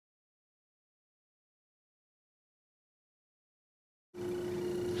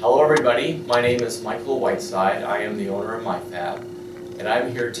Hello everybody, my name is Michael Whiteside. I am the owner of MIFAB, and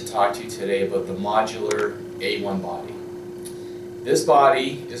I'm here to talk to you today about the Modular A1 Body. This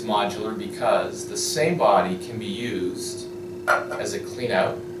body is modular because the same body can be used as a clean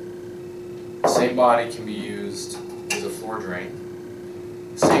out, the same body can be used as a floor drain,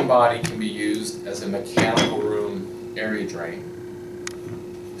 the same body can be used as a mechanical room area drain,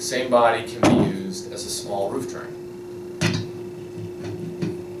 the same body can be used as a small roof drain.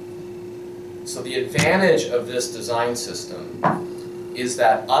 So the advantage of this design system is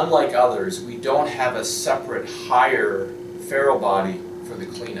that, unlike others, we don't have a separate higher ferrule body for the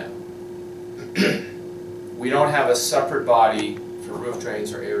cleanout. We don't have a separate body for roof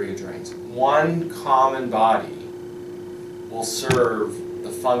drains or area drains. One common body will serve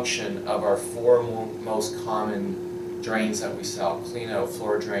the function of our four most common drains that we sell: cleanout,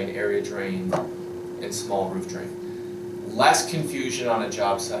 floor drain, area drain, and small roof drain. Less confusion on a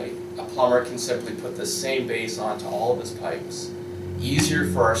job site. A plumber can simply put the same base onto all of his pipes. Easier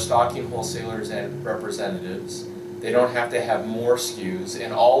for our stocking wholesalers and representatives. They don't have to have more SKUs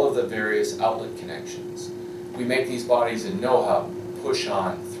and all of the various outlet connections. We make these bodies in no-hub,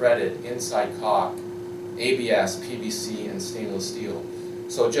 push-on, threaded, inside caulk, ABS, PVC, and stainless steel.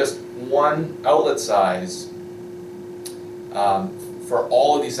 So just one outlet size for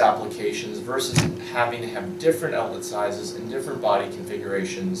all of these applications versus having to have different outlet sizes and different body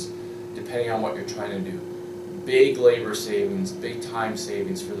configurations depending on what you're trying to do. Big labor savings, big time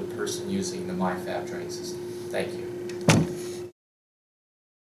savings for the person using the MIFAB drain system. Thank you.